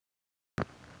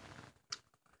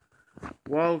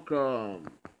Welcome.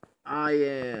 I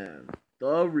am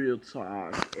the Real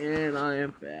Talk, and I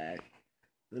am back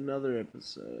with another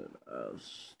episode of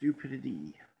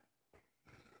Stupidity,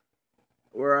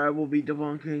 where I will be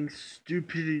debunking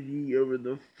stupidity over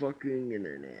the fucking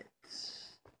internet.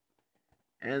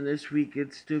 And this week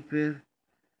it's stupid.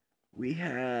 We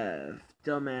have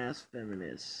dumbass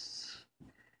feminists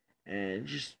and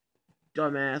just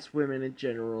dumbass women in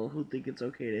general who think it's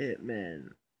okay to hit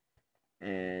men.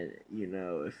 And,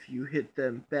 if you hit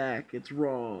them back, it's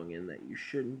wrong and that you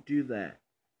shouldn't do that.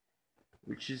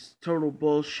 Which is total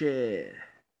bullshit.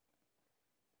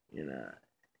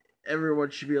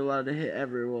 Everyone should be allowed to hit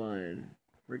everyone,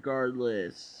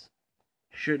 regardless.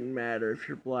 Shouldn't matter if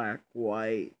you're black,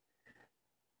 white,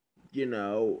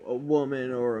 a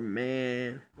woman or a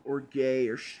man, or gay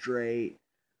or straight,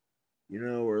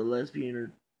 or lesbian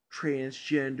or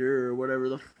transgender or whatever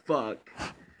the fuck.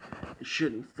 It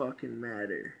shouldn't fucking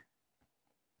matter.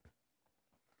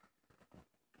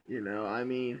 In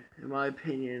my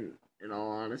opinion, in all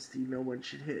honesty, no one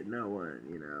should hit no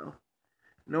one,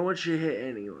 No one should hit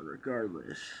anyone,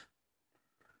 regardless.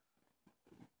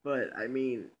 But,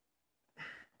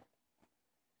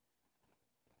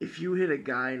 if you hit a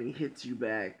guy and he hits you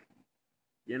back,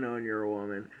 and you're a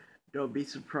woman, don't be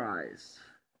surprised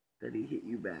that he hit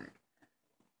you back.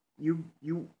 You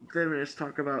feminists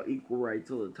talk about equal rights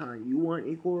all the time. You want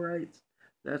equal rights?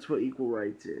 That's what equal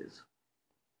rights is.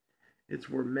 It's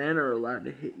where men are allowed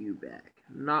to hit you back,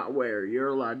 not where you're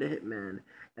allowed to hit men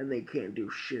and they can't do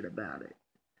shit about it.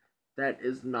 That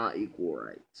is not equal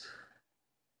rights.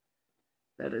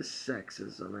 That is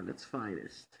sexism at its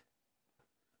finest.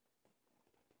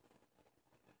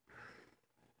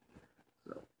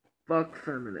 So, fuck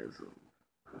feminism.